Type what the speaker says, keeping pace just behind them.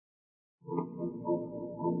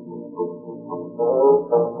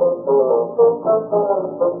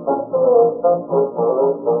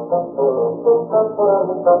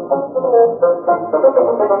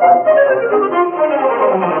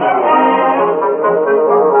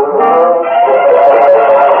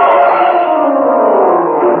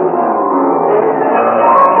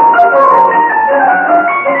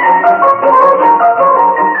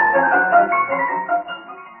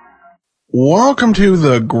Welcome to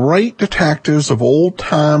the Great Detectives of Old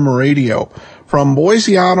Time Radio. From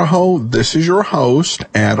Boise, Idaho, this is your host,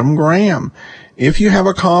 Adam Graham. If you have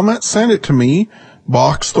a comment, send it to me,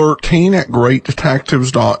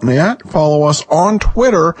 box13@greatdetectives.net. Follow us on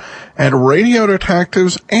Twitter at Radio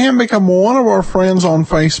Detectives and become one of our friends on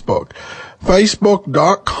Facebook,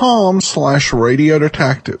 facebook.com/Radio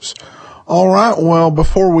Detectives. All right, well,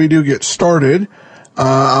 before we do get started,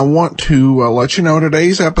 I want to let you know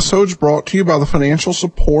today's episode is brought to you by the financial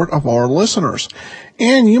support of our listeners.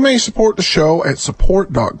 And you may support the show at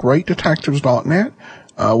support.greatdetectives.net.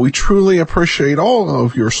 We truly appreciate all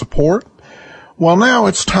of your support. Well, now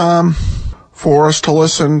it's time for us to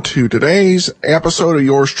listen to today's episode of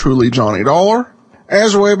yours truly, Johnny Dollar,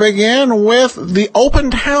 as we begin with the Open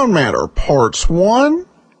Town Matter, Parts 1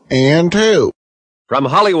 and 2. From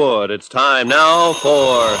Hollywood, it's time now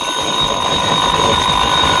for...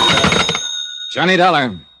 Johnny Dollar.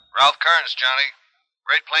 Ralph Kearns, Johnny.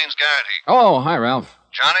 Great Plains Guarantee. Oh, hi, Ralph.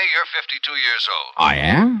 Johnny, you're 52 years old. I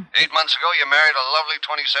am? 8 months ago, you married a lovely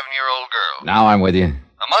 27-year-old girl. Now I'm with you.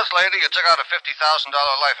 A month later, you took out a $50,000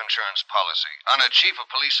 life insurance policy on a chief of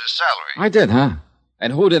police's salary. I did, huh?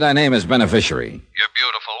 And who did I name as beneficiary? Your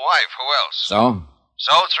beautiful wife. Who else? So?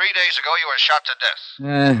 So, 3 days ago, you were shot to death.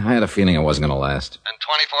 I had a feeling it wasn't going to last. And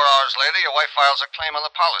 24 hours later, your wife files a claim on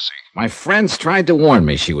the policy. My friends tried to warn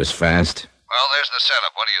me she was fast. Well, there's the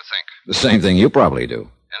setup. What do you think? The same thing you probably do.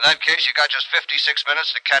 In that case, you got just 56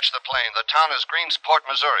 minutes to catch the plane. The town is Greensport,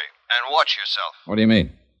 Missouri. And watch yourself. What do you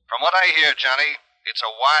mean? From what I hear, Johnny, it's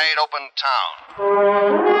a wide open town.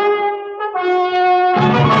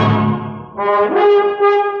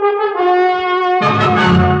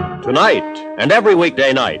 Tonight, and every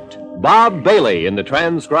weekday night, Bob Bailey in the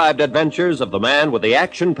transcribed adventures of the man with the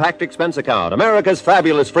action-packed expense account, America's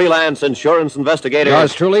fabulous freelance insurance investigator.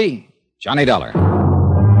 Yours truly, Johnny Dollar.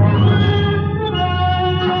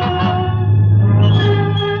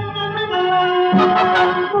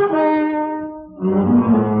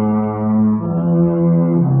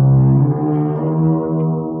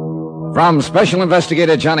 From Special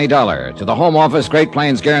Investigator Johnny Dollar to the Home Office, Great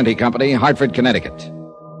Plains Guarantee Company, Hartford, Connecticut.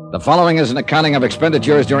 The following is an accounting of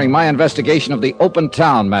expenditures during my investigation of the Open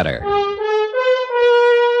Town Matter.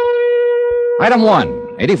 Item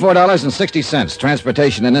 1, $84.60,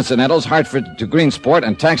 transportation and incidentals, Hartford to Greensport,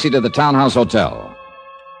 and taxi to the Townhouse Hotel.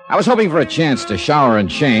 I was hoping for a chance to shower and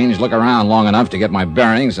change, look around long enough to get my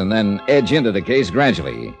bearings, and then edge into the case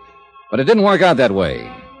gradually. But it didn't work out that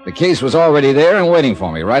way. The case was already there and waiting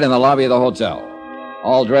for me, right in the lobby of the hotel.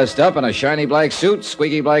 All dressed up in a shiny black suit,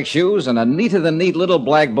 squeaky black shoes, and a neater-than-neat little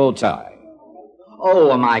black bow tie.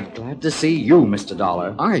 Oh, am I glad to see you, Mr.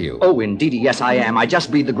 Dollar. Are you? Oh, indeedy, yes, I am. I just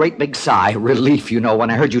breathed a great big sigh. Relief, you know, when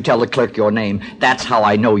I heard you tell the clerk your name. That's how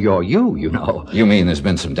I know you're you, you know. You mean there's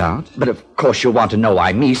been some doubt? But of course you'll want to know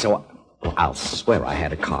I'm me, so... Well, I'll swear I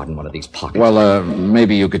had a card in one of these pockets. Well,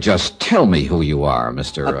 maybe you could just tell me who you are,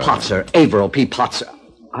 Mr. Potzer, Averill P. Potzer.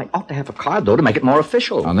 I ought to have a card, though, to make it more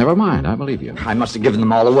official. Oh, never mind. I believe you. I must have given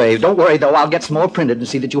them all away. Don't worry, though. I'll get some more printed and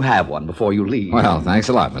see that you have one before you leave. Well, thanks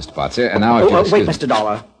a lot, Mr. Potzer. And now if you wait, Mr.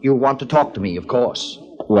 Dollar. You want to talk to me, of course.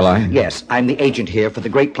 Will I? Yes, I'm the agent here for the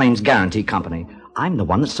Great Plains Guarantee Company. I'm the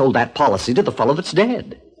one that sold that policy to the fellow that's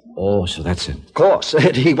dead. Oh, so that's it. Of course.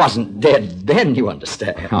 He wasn't dead then, you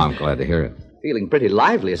understand. Oh, I'm glad to hear it. Feeling pretty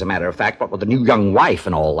lively, as a matter of fact, what with the new young wife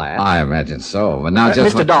and all that. I imagine so. But now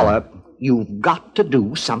just... Mr. Dollar... You've got to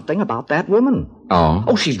do something about that woman. Oh?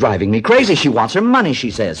 Oh, she's driving me crazy. She wants her money,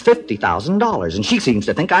 she says, $50,000, and she seems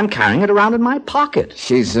to think I'm carrying it around in my pocket.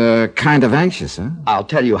 She's, kind of anxious, huh? I'll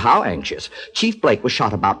tell you how anxious. Chief Blake was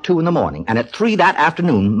shot about 2 a.m, and at 3 that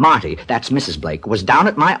afternoon, Marty, that's Mrs. Blake, was down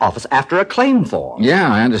at my office after a claim form.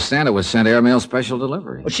 Yeah, I understand it was sent airmail special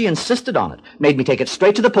delivery. Well, she insisted on it, made me take it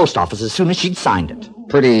straight to the post office as soon as she'd signed it.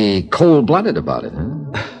 Pretty cold-blooded about it,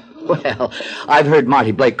 huh? Well, I've heard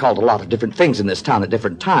Marty Blake called a lot of different things in this town at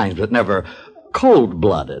different times, but never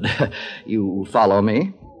cold-blooded. You follow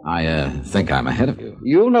me? I think I'm ahead of you.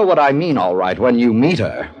 You'll know what I mean, all right, when you meet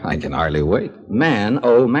her. I can hardly wait. Man,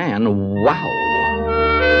 oh man, wow.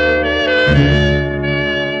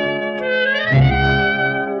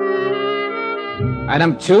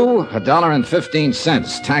 Item 2,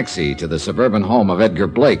 $1.15, taxi to the suburban home of Edgar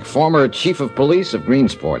Blake, former chief of police of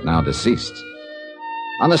Greensport, now deceased.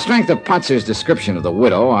 On the strength of Potzer's description of the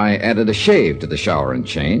widow, I added a shave to the shower and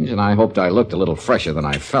change, and I hoped I looked a little fresher than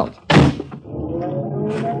I felt.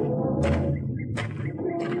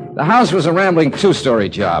 The house was a rambling two-story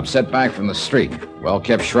job set back from the street.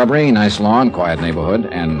 Well-kept shrubbery, nice lawn, quiet neighborhood,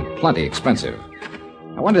 and plenty expensive.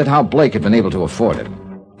 I wondered how Blake had been able to afford it.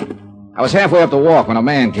 I was halfway up the walk when a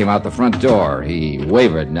man came out the front door. He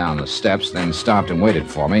wavered down the steps, then stopped and waited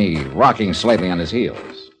for me, rocking slightly on his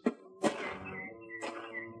heels.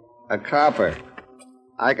 A copper.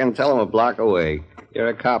 I can tell him a block away. You're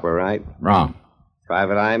a copper, right? Wrong.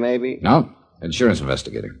 Private eye, maybe? No, insurance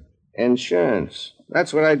investigator. Insurance.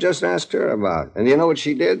 That's what I just asked her about. And you know what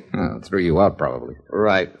she did? Oh, threw you out, probably.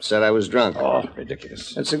 Right. Said I was drunk. Oh,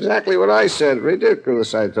 ridiculous. That's exactly what I said.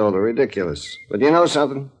 Ridiculous, I told her. Ridiculous. But you know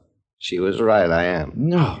something? She was right, I am.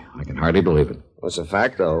 No, I can hardly believe it. Well, it's a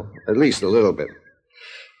fact, though. At least a little bit.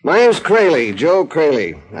 My name's Crayley, Joe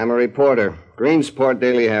Crayley. I'm a reporter. Greensport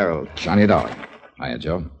Daily Herald. Johnny Dollar. Hiya,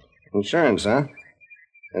 Joe. Insurance, huh?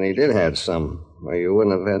 And he did have some, or you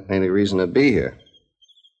wouldn't have had any reason to be here.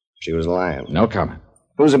 She was lying. No comment.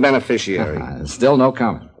 Who's a beneficiary? Still no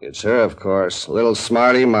comment. It's her, of course. Little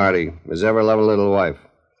smarty Marty. His ever-loving little wife.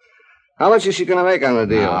 How much is she going to make on the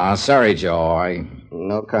deal? Sorry, Joe.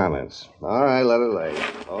 No comments. All right, let her lay.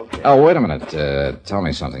 Okay. Oh, wait a minute. Tell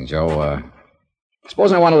me something, Joe.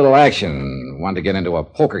 Suppose I want a little action. Want to get into a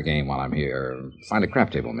poker game while I'm here. Find a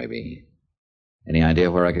crap table, maybe. Any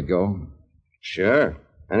idea where I could go? Sure.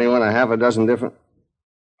 Anyone a half a dozen different...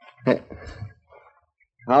 Hey.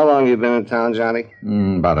 How long you been in town, Johnny?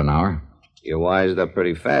 About an hour. You wised up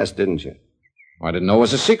pretty fast, didn't you? Well, I didn't know it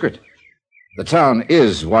was a secret. The town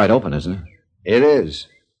is wide open, isn't it? It is.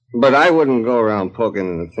 But I wouldn't go around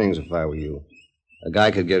poking into things if I were you. A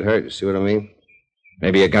guy could get hurt, you see what I mean?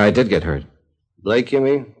 Maybe a guy did get hurt. Blake, you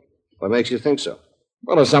mean? What makes you think so?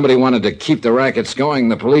 Well, if somebody wanted to keep the rackets going,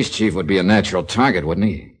 the police chief would be a natural target, wouldn't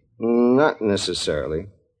he? Not necessarily.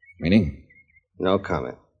 Meaning? No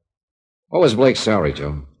comment. What was Blake's salary,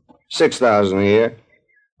 Joe? $6,000 a year.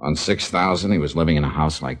 On $6,000, he was living in a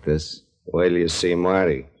house like this? Wait till you see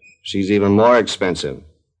Marty. She's even more expensive.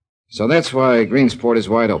 So that's why Greensport is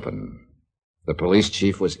wide open. The police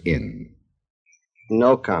chief was in.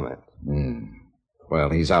 No comment.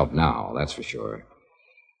 Well, he's out now, that's for sure.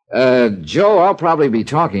 Joe, I'll probably be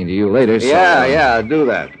talking to you later, so... Yeah, do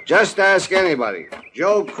that. Just ask anybody.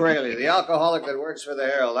 Joe Crayley, the alcoholic that works for the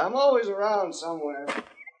Herald. I'm always around somewhere.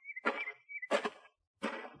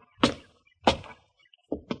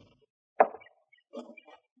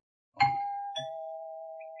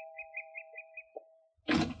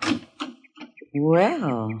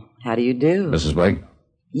 Well, how do you do? Mrs. Blake?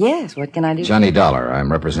 Yes, what can I do? Johnny Dollar. I'm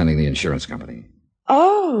representing the insurance company.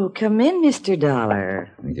 Oh, come in, Mr.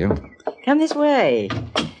 Dollar. Thank you. Come this way.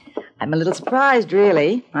 I'm a little surprised,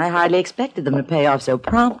 really. I hardly expected them to pay off so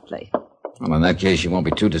promptly. Well, in that case, you won't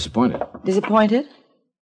be too disappointed. Disappointed?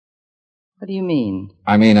 What do you mean?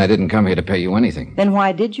 I mean, I didn't come here to pay you anything. Then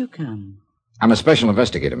why did you come? I'm a special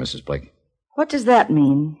investigator, Mrs. Blake. What does that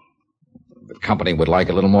mean? The company would like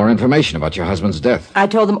a little more information about your husband's death. I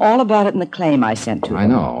told them all about it in the claim I sent to them. I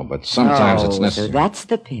know, but sometimes it's necessary. So that's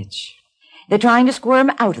the pitch. They're trying to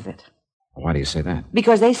squirm out of it. Why do you say that?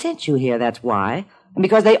 Because they sent you here, that's why. And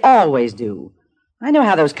because they always do. I know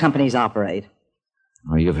how those companies operate.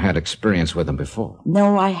 Oh, you've had experience with them before.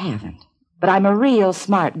 No, I haven't. But I'm a real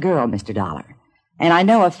smart girl, Mr. Dollar. And I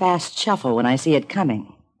know a fast shuffle when I see it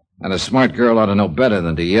coming. And a smart girl ought to know better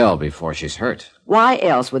than to yell before she's hurt. Why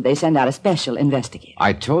else would they send out a special investigator?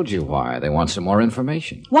 I told you why. They want some more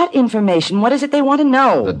information. What information? What is it they want to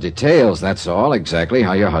know? The details, that's all. Exactly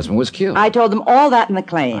how your husband was killed. I told them all that in the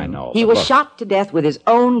claim. I know. He was look, shot to death with his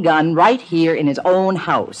own gun right here in his own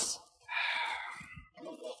house.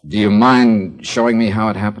 Do you mind showing me how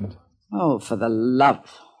it happened? Oh, for the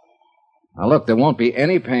love. Now, look, there won't be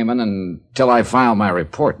any payment until I file my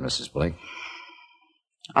report, Mrs. Blake.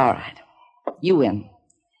 All right. You win.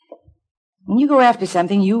 When you go after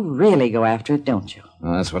something, you really go after it, don't you?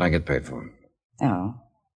 Well, that's what I get paid for. Oh.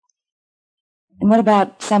 And what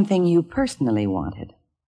about something you personally wanted?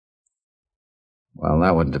 Well,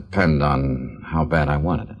 that would depend on how bad I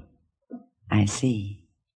wanted it. I see.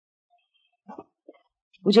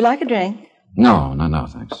 Would you like a drink? No,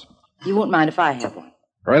 thanks. You won't mind if I have one.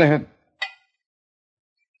 Right ahead.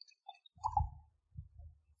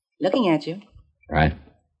 Looking at you. Right.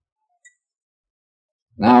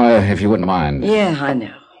 Now, if you wouldn't mind. Yeah, I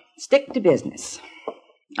know. Stick to business.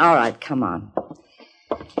 All right, come on.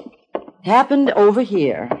 Happened over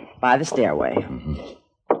here. by the stairway.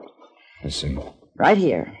 I see. Right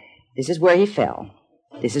here. This is where he fell.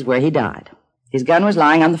 This is where he died. His gun was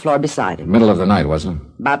lying on the floor beside him. Middle of the night, wasn't it?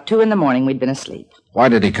 About 2 a.m, we'd been asleep. Why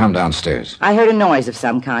did he come downstairs? I heard a noise of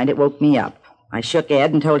some kind. It woke me up. I shook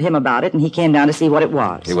Ed and told him about it, and he came down to see what it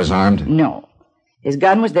was. He was armed? No. His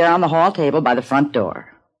gun was there on the hall table by the front door.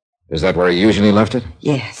 Is that where he usually left it?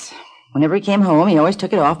 Yes. Whenever he came home, he always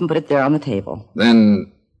took it off and put it there on the table.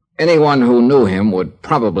 Then anyone who knew him would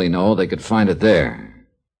probably know they could find it there.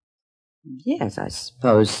 Yes, I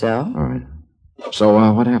suppose so. All right.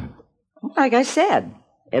 So, what happened? Well, like I said,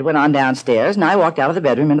 Ed went on downstairs, and I walked out of the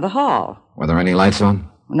bedroom into the hall. Were there any lights on?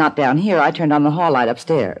 Not down here. I turned on the hall light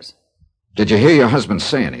upstairs. Did you hear your husband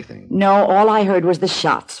say anything? No, all I heard was the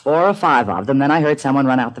shots, 4 or 5 of them. Then I heard someone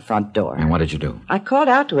run out the front door. And what did you do? I called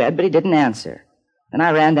out to Ed, but he didn't answer. Then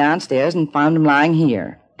I ran downstairs and found him lying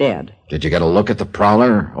here, dead. Did you get a look at the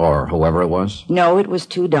prowler, or whoever it was? No, it was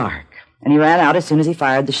too dark. And he ran out as soon as he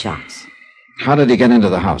fired the shots. How did he get into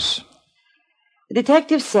the house? The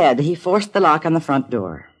detective said he forced the lock on the front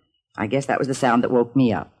door. I guess that was the sound that woke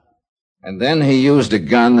me up. And then he used a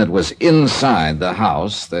gun that was inside the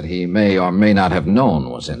house that he may or may not have known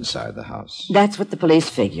was inside the house. That's what the police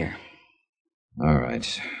figure. All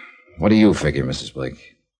right. What do you figure, Mrs.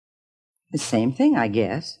 Blake? The same thing, I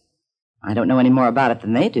guess. I don't know any more about it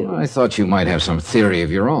than they do. Well, I thought you might have some theory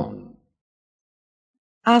of your own.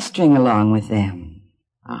 I'll string along with them.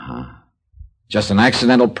 Uh-huh. Just an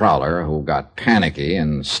accidental prowler who got panicky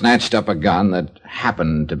and snatched up a gun that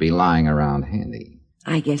happened to be lying around handy.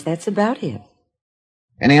 I guess that's about it.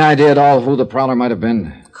 Any idea at all who the prowler might have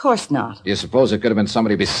been? Of course not. Do you suppose it could have been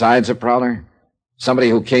somebody besides a prowler? Somebody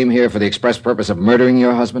who came here for the express purpose of murdering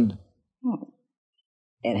your husband?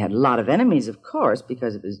 Ed had a lot of enemies, of course,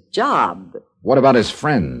 because of his job. But What about his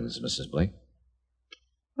friends, Mrs. Blake?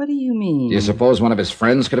 what do you mean? Do you suppose one of his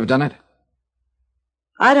friends could have done it?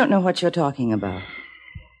 I don't know what you're talking about.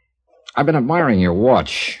 I've been admiring your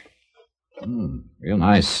watch. Real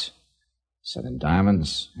nice. Set in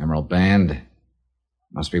diamonds, emerald band.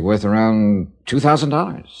 Must be worth around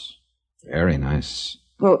 $2,000. Very nice.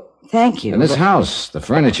 Well, thank you. And this but- house, the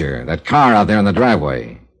furniture, that car out there in the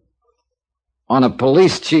driveway. On a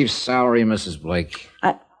police chief's salary, Mrs. Blake.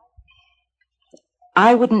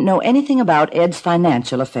 I wouldn't know anything about Ed's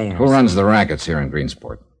financial affairs. Who runs the rackets here in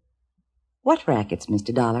Greensport? What rackets,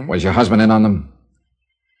 Mr. Dollar? Was your husband in on them?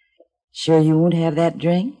 Sure you won't have that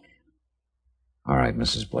drink? All right,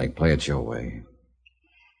 Mrs. Blake, play it your way.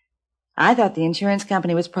 I thought the insurance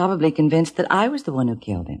company was probably convinced that I was the one who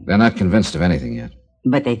killed him. They're not convinced of anything yet.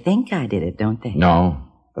 But they think I did it, don't they? No,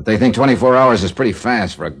 but they think 24 hours is pretty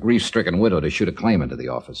fast for a grief-stricken widow to shoot a claim into the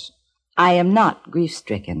office. I am not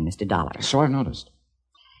grief-stricken, Mr. Dollar. So I've noticed.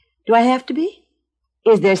 Do I have to be?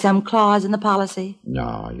 Is there some clause in the policy?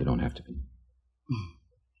 No, you don't have to be.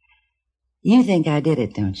 You think I did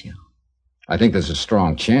it, don't you? I think there's a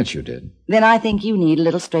strong chance you did. Then I think you need a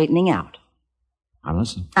little straightening out. I'm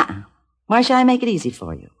listening. Why should I make it easy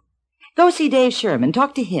for you? Go see Dave Sherman.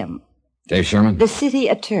 Talk to him. Dave Sherman? The city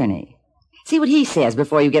attorney. See what he says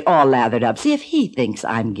before you get all lathered up. See if he thinks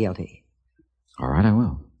I'm guilty. All right, I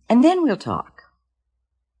will. And then we'll talk.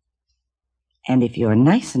 And if you're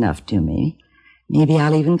nice enough to me, maybe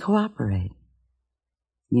I'll even cooperate.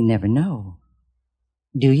 You never know.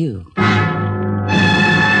 Do you?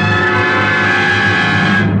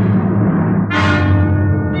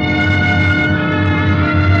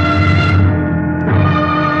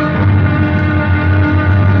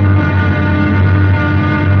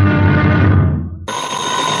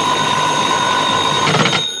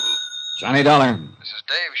 Johnny Dollar. This is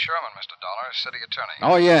Dave Sherman, Mr. Dollar, city attorney.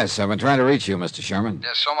 Oh, yes. I've been trying to reach you, Mr. Sherman.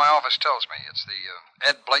 Yes, so my office tells me. It's the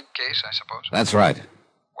Ed Blake case, I suppose. That's right.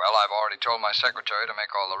 Well, I've already told my secretary to make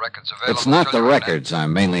all the records available. It's not to the you. records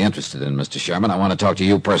I'm mainly interested in, Mr. Sherman. I want to talk to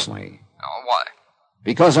you personally. Oh, why?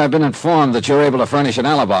 Because I've been informed that you're able to furnish an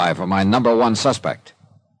alibi for my number one suspect.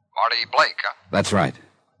 Marty Blake, huh? That's right.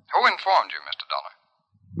 Who informed you, Mr. Dollar?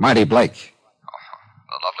 Marty Blake.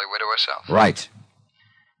 The lovely widow herself. Right.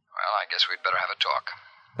 Well, I guess we'd better have a talk.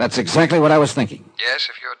 That's exactly what I was thinking. Yes,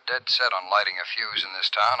 if you're dead set on lighting a fuse in this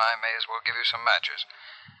town, I may as well give you some matches.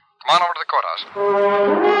 Come on over to the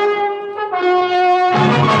courthouse.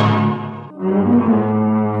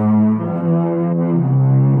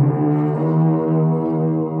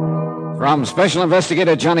 From Special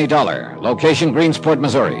Investigator Johnny Dollar, location Greensport,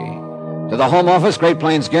 Missouri, to the Home Office, Great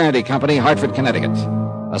Plains Guarantee Company, Hartford, Connecticut.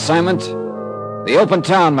 Assignment, the Open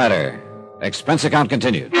Town Matter. Expense account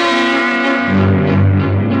continued.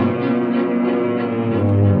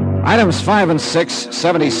 Items 5 and 6,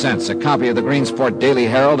 70 cents. A copy of the Greensport Daily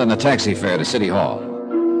Herald and a taxi fare to City Hall.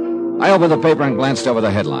 I opened the paper and glanced over the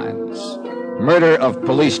headlines. Murder of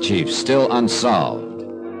police chief still unsolved.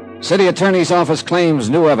 City attorney's office claims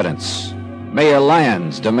new evidence. Mayor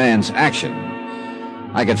Lyons demands action.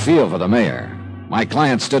 I could feel for the mayor. My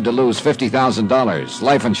client stood to lose $50,000,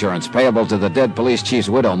 life insurance payable to the dead police chief's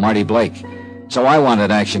widow, Marty Blake. So I wanted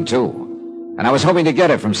action, too. And I was hoping to get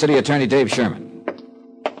it from City Attorney Dave Sherman.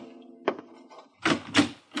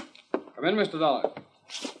 Come in, Mr. Dollar.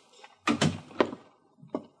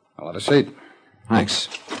 I'll have a seat. Thanks.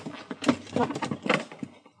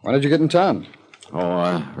 When did you get in town?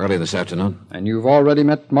 Early this afternoon. And you've already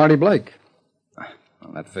met Marty Blake.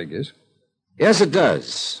 Well, that figures. Yes, it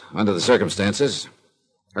does, under the circumstances.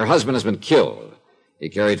 Her husband has been killed. He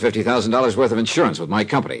carried $50,000 worth of insurance with my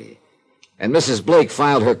company. And Mrs. Blake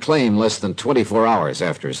filed her claim less than 24 hours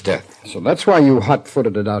after his death. So that's why you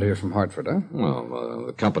hot-footed it out here from Hartford, huh? Well,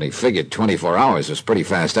 the company figured 24 hours was pretty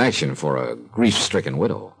fast action for a grief-stricken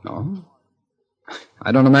widow. No?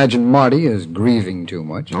 I don't imagine Marty is grieving too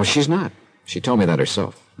much. No, she's not. She told me that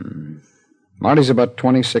herself. Marty's about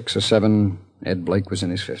 26 or 7. Ed Blake was in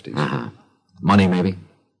his 50s. Uh-huh. Money, maybe?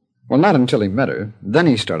 Well, not until he met her. Then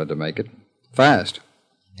he started to make it. Fast.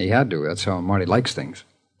 He had to. That's how Marty likes things.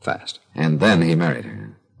 Fast. And then he married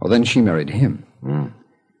her. Well, then she married him. And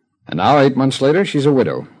now, 8 months later, she's a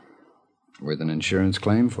widow. With an insurance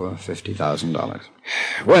claim for $50,000.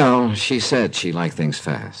 Well, she said she liked things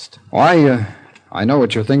fast. I know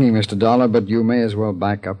what you're thinking, Mr. Dollar, but you may as well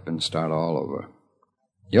back up and start all over.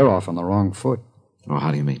 You're off on the wrong foot. Oh,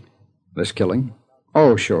 how do you mean? This killing?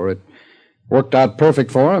 Oh, sure, it worked out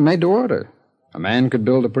perfect for her, made to order. A man could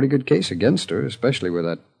build a pretty good case against her, especially with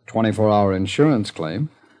that 24-hour insurance claim.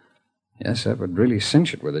 Yes, that would really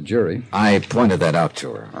cinch it with a jury. I pointed that out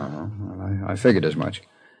to her. Well, I figured as much.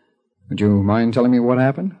 Would you mind telling me what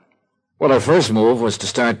happened? Well, her first move was to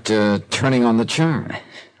start turning on the charm.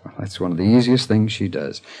 Well, that's one of the easiest things she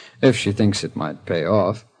does, if she thinks it might pay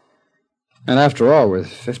off. And after all, with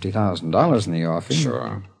 $50,000 in the offing...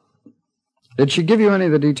 Sure. Did she give you any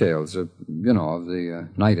of the details, of the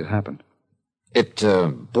night it happened? It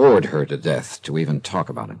bored her to death to even talk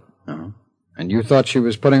about it. Uh-huh. And you thought she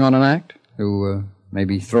was putting on an act to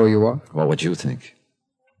maybe throw you off? What would you think?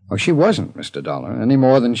 Oh, she wasn't, Mr. Dollar, any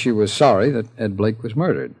more than she was sorry that Ed Blake was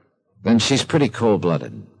murdered. Then she's pretty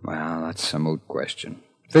cold-blooded. Well, that's a moot question.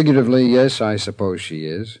 Figuratively, yes, I suppose she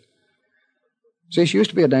is. See, she used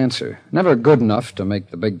to be a dancer. Never good enough to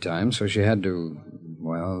make the big time, so she had to,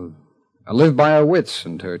 live by her wits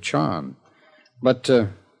and her charm. But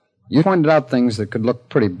you pointed out things that could look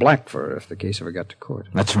pretty black for her if the case ever got to court.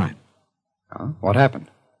 That's right. What happened?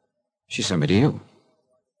 She sent me to you.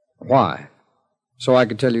 Why? So I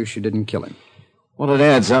could tell you she didn't kill him. Well, it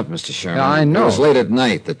adds up, Mr. Sherman. Yeah, I know. It was late at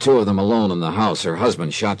night, the two of them alone in the house. Her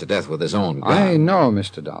husband shot to death with his own gun. I know,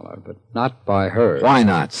 Mr. Dollar, but not by her. Why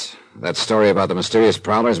not? That story about the mysterious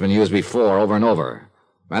prowler has been used before, over and over.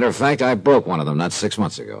 Matter of fact, I broke one of them not 6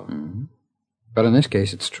 months ago. Mm-hmm. But in this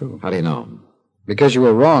case, it's true. How do you know? Because you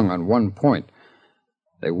were wrong on one point.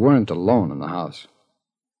 They weren't alone in the house.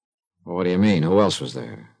 Well, what do you mean? Who else was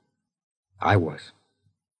there? I was.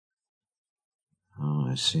 Oh,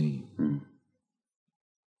 I see.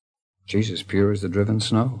 She's as pure as the driven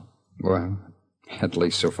snow. Well, at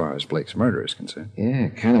least so far as Blake's murder is concerned. Yeah,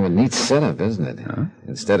 kind of a neat setup, isn't it? Huh?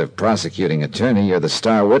 Instead of prosecuting attorney, you're the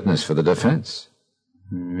star witness for the defense.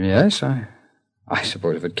 Yes, I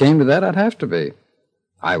suppose if it came to that, I'd have to be.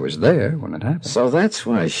 I was there when it happened. So that's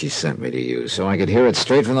why she sent me to you, so I could hear it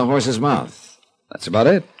straight from the horse's mouth. That's about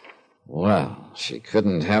it. Well, she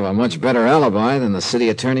couldn't have a much better alibi than the city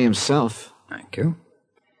attorney himself. Thank you.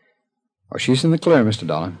 Well, she's in the clear, Mr.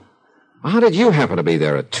 Dollar. How did you happen to be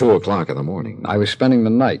there at 2 o'clock in the morning? I was spending the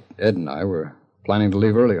night. Ed and I were planning to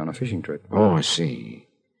leave early on a fishing trip. Oh, I see.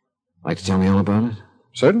 Like to tell me all about it?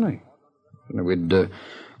 Certainly. We'd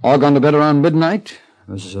all gone to bed around midnight.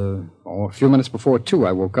 It was a few minutes before 2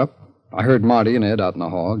 I woke up. I heard Marty and Ed out in the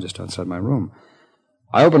hall just outside my room.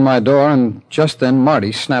 I opened my door, and just then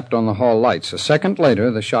Marty snapped on the hall lights. A second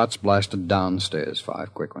later, the shots blasted downstairs,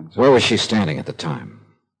 5 quick ones. Where was she standing at the time?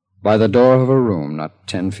 By the door of her room, not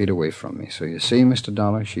 10 feet away from me. So you see, Mr.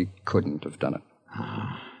 Dollar, she couldn't have done it.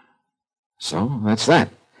 So, that's that.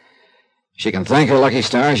 She can thank her lucky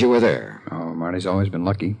stars you were there. Oh, Marty's always been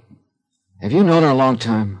lucky. Have you known her a long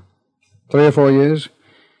time? 3 or 4 years.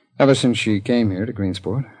 Ever since she came here to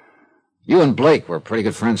Greensport. You and Blake were pretty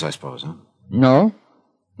good friends, I suppose, huh? No,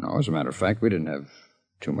 as a matter of fact, we didn't have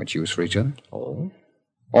too much use for each other. Oh?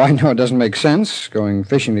 Oh, I know it doesn't make sense, going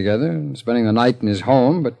fishing together and spending the night in his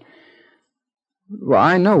home, but... Well,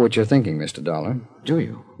 I know what you're thinking, Mr. Dollar. Do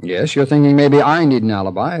you? Yes, you're thinking maybe I need an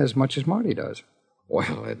alibi as much as Marty does.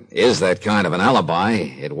 Well, it is that kind of an alibi.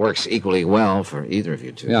 It works equally well for either of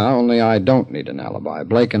you two. Yeah, only I don't need an alibi.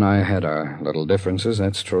 Blake and I had our little differences,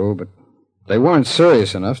 that's true, but they weren't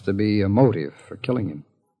serious enough to be a motive for killing him.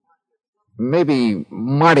 Maybe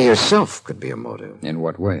Marty herself could be a motive. In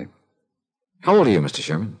what way? How old are you, Mr.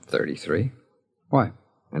 Sherman? 33. Why?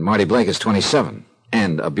 And Marty Blake is 27.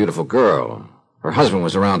 And a beautiful girl. Her husband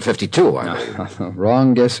was around 52, I believe.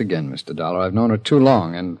 Wrong guess again, Mr. Dollar. I've known her too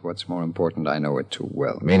long, and what's more important, I know it too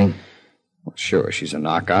well. Meaning? Well, sure, she's a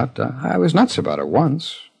knockout. I was nuts about her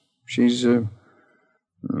once. She's a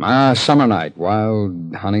summer night,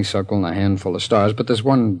 wild honeysuckle and a handful of stars, but there's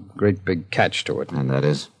one great big catch to it. And that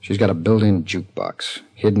is? She's got a built-in jukebox,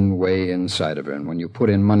 hidden way inside of her, and when you put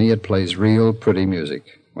in money, it plays real pretty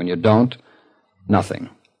music. When you don't, nothing.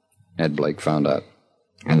 Ed Blake found out.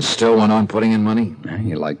 And still went on putting in money?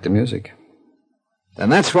 He liked the music.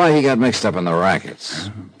 And that's why he got mixed up in the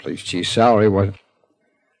rackets. Police chief's salary was...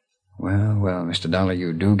 Well, Mr. Dollar,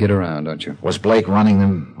 you do get around, don't you? Was Blake running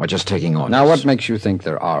them or just taking orders? Now, what makes you think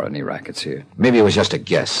there are any rackets here? Maybe it was just a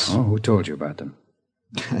guess. Oh, who told you about them?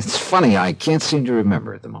 It's funny, I can't seem to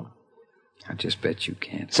remember at the moment. I just bet you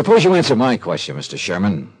can't. Suppose you answer my question, Mr.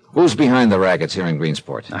 Sherman. Who's behind the rackets here in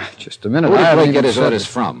Greensport? Just a minute. Who did Blake get his orders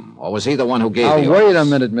from? Or was he the one who gave the orders? Wait a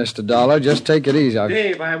minute, Mr. Dollar. Just take it easy.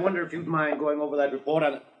 Dave, I wonder if you'd mind going over that report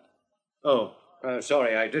on... Oh,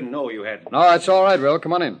 sorry, I didn't know you had... No, that's all right, Will.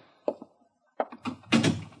 Come on in.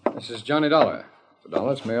 This is Johnny Dollar. Mr.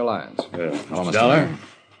 Dollar, it's Mayor Lyons. Mr. Dollar?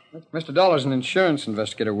 Mr. Dollar's an insurance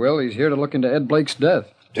investigator, Will. He's here to look into Ed Blake's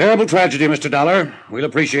death. Terrible tragedy, Mr. Dollar. We'll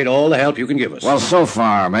appreciate all the help you can give us. Well, so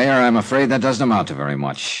far, Mayor, I'm afraid that doesn't amount to very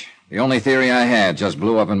much. The only theory I had just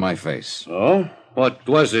blew up in my face. Oh? What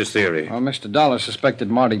was this theory? Well, Mr. Dollar suspected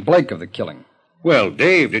Marty Blake of the killing. Well,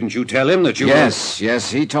 Dave, didn't you tell him that you...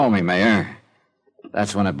 Yes, he told me, Mayor.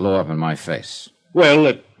 That's when it blew up in my face. Well,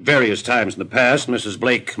 at various times in the past, Mrs.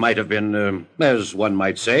 Blake might have been, as one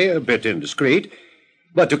might say, a bit indiscreet.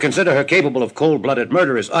 But to consider her capable of cold-blooded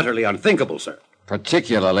murder is utterly unthinkable, sir.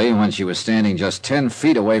 Particularly when she was standing just 10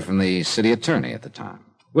 feet away from the city attorney at the time.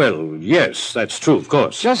 Well, yes, that's true, of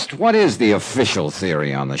course. Just what is the official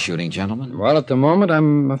theory on the shooting, gentlemen? Well, at the moment,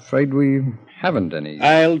 I'm afraid we haven't any.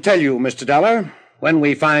 I'll tell you, Mr. Dollar. When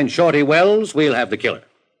we find Shorty Wells, we'll have the killer.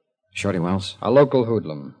 Shorty Wells? A local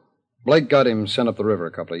hoodlum. Blake got him sent up the river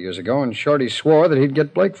a couple of years ago, and Shorty swore that he'd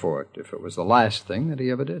get Blake for it if it was the last thing that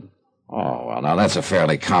he ever did. Oh, well, now that's a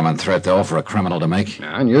fairly common threat, though, for a criminal to make.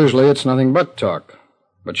 Yeah, and usually it's nothing but talk.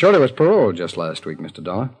 But Shorty was paroled just last week, Mr.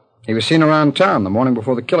 Dollar. He was seen around town the morning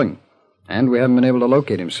before the killing, and we haven't been able to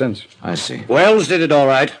locate him since. I see. Wells did it all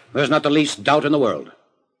right. There's not the least doubt in the world.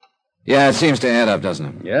 Yeah, it seems to add up, doesn't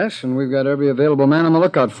it? Yes, and we've got every available man on the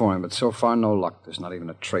lookout for him, but so far no luck. There's not even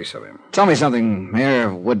a trace of him. Tell me something,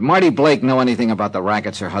 Mayor. Would Marty Blake know anything about the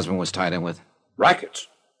rackets her husband was tied in with? Rackets?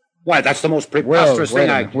 Why, that's the most preposterous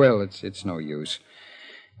thing I... Well, it's no use.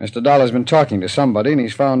 Mr. Dollar's been talking to somebody, and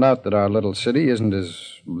he's found out that our little city isn't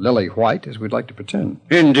as lily-white as we'd like to pretend.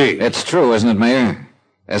 Indeed. It's true, isn't it, Mayor?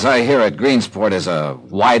 As I hear it, Greensport is a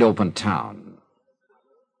wide-open town.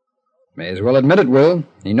 May as well admit it, Will.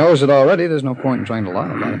 He knows it already. There's no point in trying to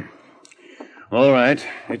lie about it. All right.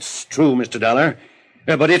 It's true, Mr. Dollar.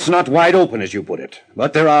 But it's not wide open, as you put it.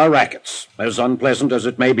 But there are rackets, as unpleasant as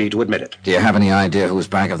it may be to admit it. Do you have any idea who's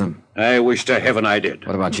back of them? I wish to heaven I did.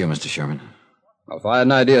 What about you, Mr. Sherman? Well, if I had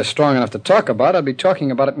an idea strong enough to talk about, I'd be talking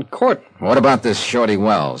about it in court. What about this Shorty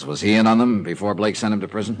Wells? Was he in on them before Blake sent him to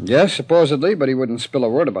prison? Yes, supposedly, but he wouldn't spill a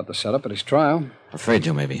word about the setup at his trial. Afraid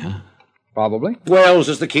to, maybe, huh? Probably. Wells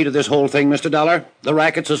is the key to this whole thing, Mr. Dollar. The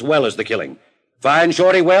rackets as well as the killing. Find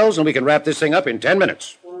Shorty Wells, and we can wrap this thing up in 10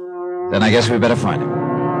 minutes. Then I guess we better find him.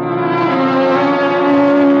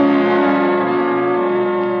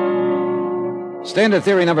 Standard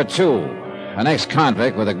theory number 2. An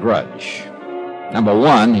ex-convict with a grudge. Number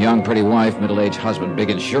 1, young pretty wife, middle-aged husband, big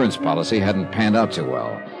insurance policy hadn't panned out too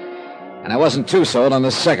well. And I wasn't too sold on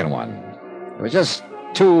the second one. It was just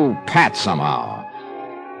too pat somehow.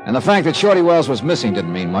 And the fact that Shorty Wells was missing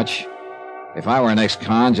didn't mean much. If I were an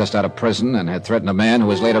ex-con just out of prison and had threatened a man who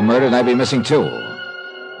was later murdered, I'd be missing too.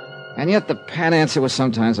 And yet the pat answer was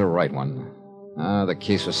sometimes the right one. The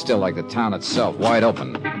case was still like the town itself, wide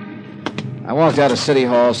open. I walked out of City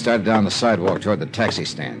Hall, started down the sidewalk toward the taxi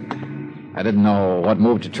stand. I didn't know what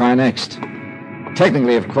move to try next.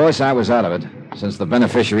 Technically, of course, I was out of it. Since the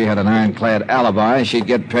beneficiary had an ironclad alibi, she'd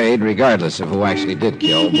get paid regardless of who actually did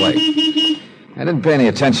kill Blake. I didn't pay any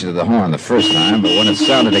attention to the horn the first time, but when it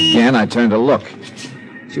sounded again, I turned to look.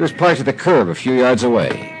 She was parked at the curb a few yards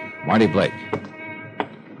away. Marty Blake.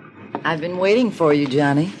 I've been waiting for you,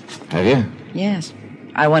 Johnny. Have you? Yes.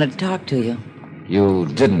 I wanted to talk to you. You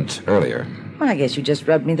didn't earlier. Well, I guess you just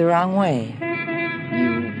rubbed me the wrong way.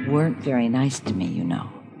 You weren't very nice to me, you know.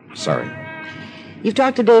 Sorry. You've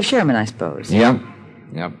talked to Dave Sherman, I suppose. Yep.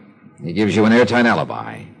 He gives you an airtight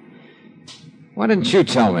alibi. Why didn't you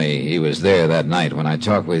tell me he was there that night when I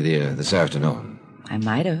talked with you this afternoon? I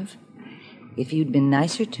might have. If you'd been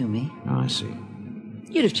nicer to me. Oh, I see.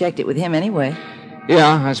 You'd have checked it with him anyway.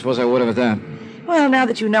 Yeah, I suppose I would have at that. Well, now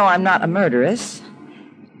that you know I'm not a murderess,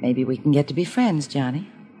 maybe we can get to be friends, Johnny.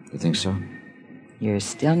 You think so? You're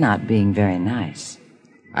still not being very nice.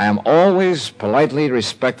 I am always politely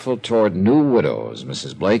respectful toward new widows,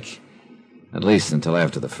 Mrs. Blake. At least until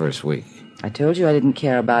after the first week. I told you I didn't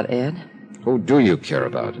care about Ed. Who do you care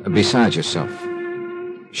about, besides yourself?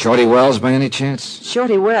 Shorty Wells, by any chance?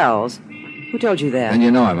 Shorty Wells? Who told you that? And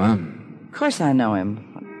you know him, huh? Of course I know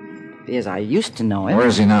him. As I used to know him. Where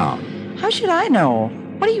is he now? How should I know?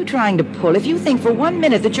 What are you trying to pull if you think for 1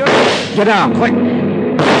 minute that you're... Get down, quick!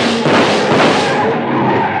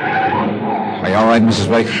 Are you all right, Mrs.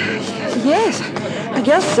 Blake? Yes, I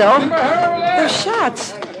guess so. Those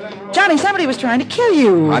shots. Johnny, somebody was trying to kill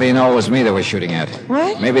you. How do you know it was me they were shooting at?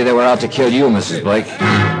 What? Maybe they were out to kill you, Mrs. Blake.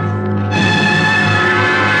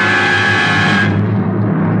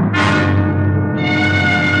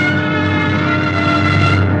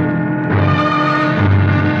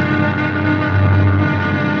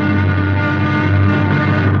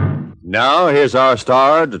 Now, here's our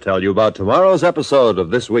star to tell you about tomorrow's episode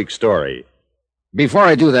of this week's story. Before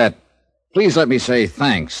I do that, please let me say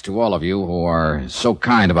thanks to all of you who are so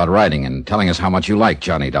kind about writing and telling us how much you like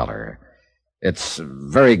Johnny Dollar. It's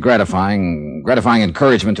very gratifying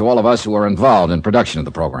encouragement to all of us who are involved in production of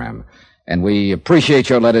the program, and we appreciate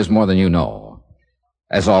your letters more than you know.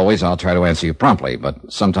 As always, I'll try to answer you promptly,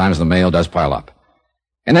 but sometimes the mail does pile up.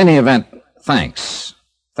 In any event, thanks.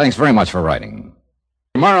 Thanks very much for writing.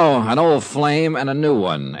 Tomorrow, an old flame and a new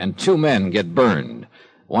one, and two men get burned.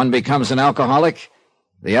 One becomes an alcoholic,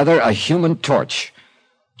 the other a human torch.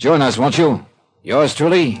 Join us, won't you? Yours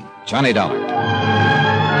truly, Johnny Dollar.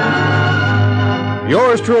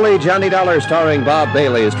 Yours truly, Johnny Dollar, starring Bob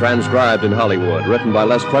Bailey, is transcribed in Hollywood. Written by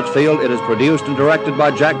Les Crutchfield, it is produced and directed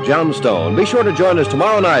by Jack Johnstone. Be sure to join us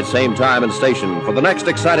tomorrow night, same time and station, for the next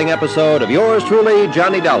exciting episode of Yours truly,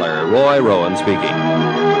 Johnny Dollar. Roy Rowan speaking.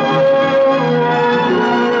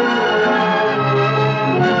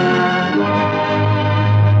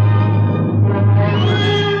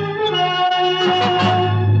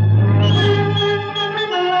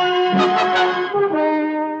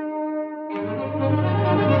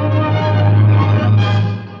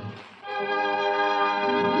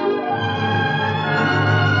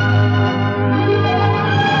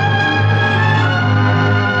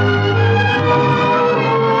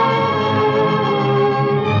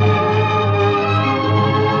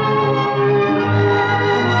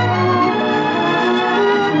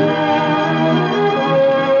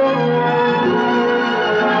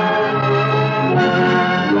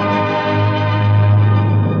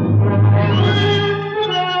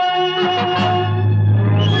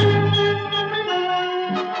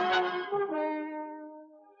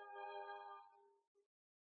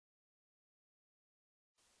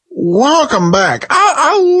 Welcome back.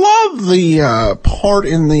 I love the part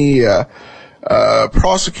in the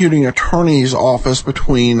prosecuting attorney's office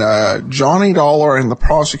between Johnny Dollar and the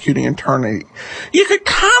prosecuting attorney. You could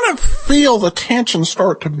kind of feel the tension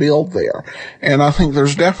start to build there, and I think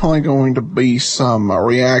there's definitely going to be some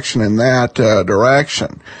reaction in that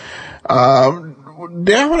direction.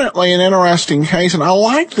 Definitely an interesting case, and I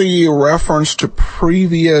like the reference to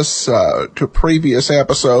previous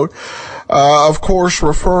episode. Of course,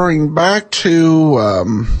 referring back to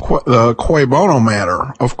the Cui Bono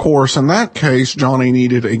matter. Of course, in that case, Johnny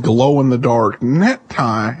needed a glow-in-the-dark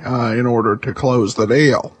necktie in order to close the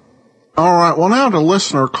deal. All right, well, now to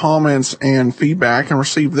listener comments and feedback, and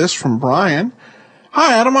receive this from Brian.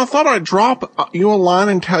 Hi, Adam. I thought I'd drop you a line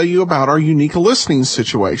and tell you about our unique listening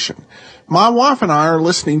situation. My wife and I are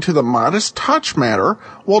listening to the Midas Touch matter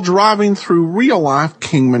while driving through real-life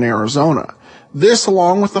Kingman, Arizona. This,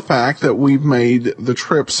 along with the fact that we've made the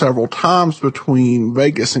trip several times between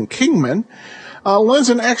Vegas and Kingman, lends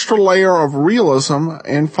an extra layer of realism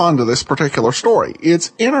and fun to this particular story.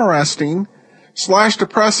 It's interesting /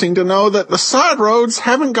 depressing to know that the side roads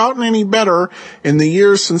haven't gotten any better in the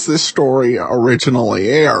years since this story originally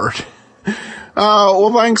aired.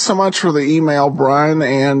 Well, thanks so much for the email, Brian,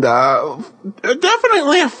 and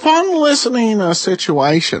definitely a fun listening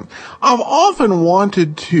situation. I've often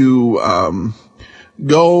wanted to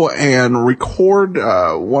go and record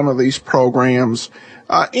one of these programs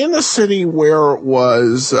in the city where it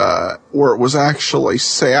was actually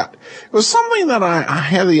set. It was something that I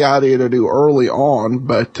had the idea to do early on,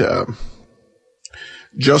 but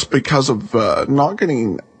just because of not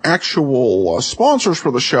getting actual sponsors for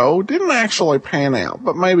the show, didn't actually pan out,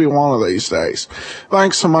 but maybe one of these days.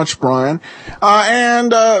 Thanks so much, Brian.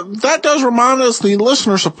 And that does remind us the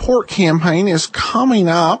listener support campaign is coming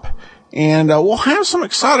up, and we'll have some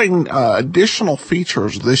exciting additional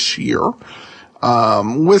features this year.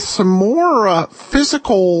 With some more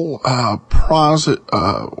physical prize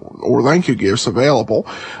or thank you gifts available.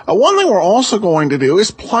 One thing we're also going to do is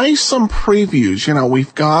play some previews. You know,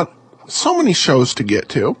 we've got so many shows to get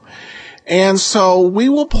to, and so we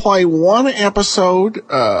will play one episode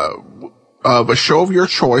of a show of your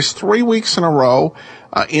choice 3 weeks in a row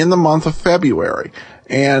in the month of February.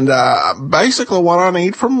 And basically what I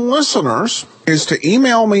need from listeners is to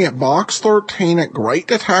email me at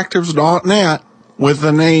box13@greatdetectives.net with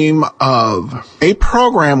the name of a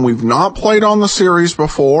program we've not played on the series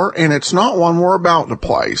before, and it's not one we're about to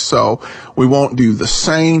play. So we won't do The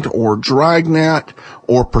Saint or Dragnet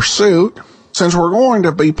or Pursuit, since we're going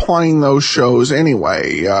to be playing those shows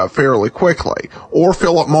anyway fairly quickly, or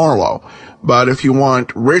Philip Marlowe. But if you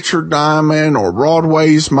want Richard Diamond or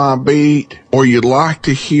Broadway's My Beat, or you'd like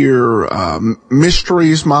to hear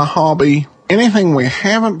Mystery's My Hobby, anything we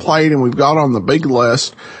haven't played and we've got on the big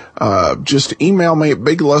list, just email me at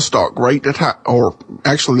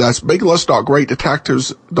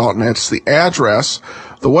biglist.greatdetectives.net. It's the address,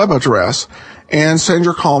 the web address, and send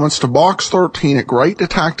your comments to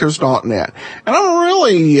box13@greatdetectives.net. And I'm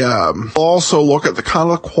really also look at the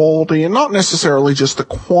kind of quality, and not necessarily just the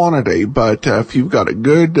quantity, but if you've got a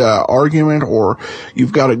good argument, or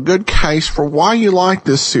you've got a good case for why you like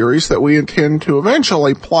this series that we intend to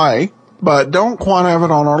eventually play, but don't quite have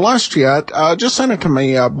it on our list yet, just send it to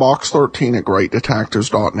me at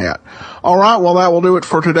box13@greatdetectives.net. All right, well, that will do it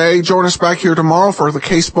for today. Join us back here tomorrow for the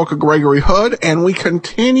Casebook of Gregory Hood, and we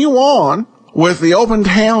continue on with the Open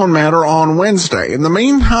Town matter on Wednesday. In the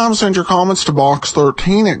meantime, send your comments to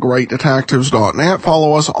box13@greatdetectives.net.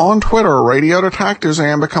 Follow us on Twitter, Radio Detectives,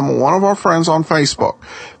 and become one of our friends on Facebook.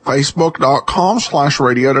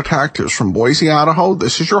 Facebook.com/Radio Detectives. From Boise, Idaho,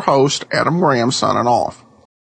 this is your host, Adam Graham, signing off.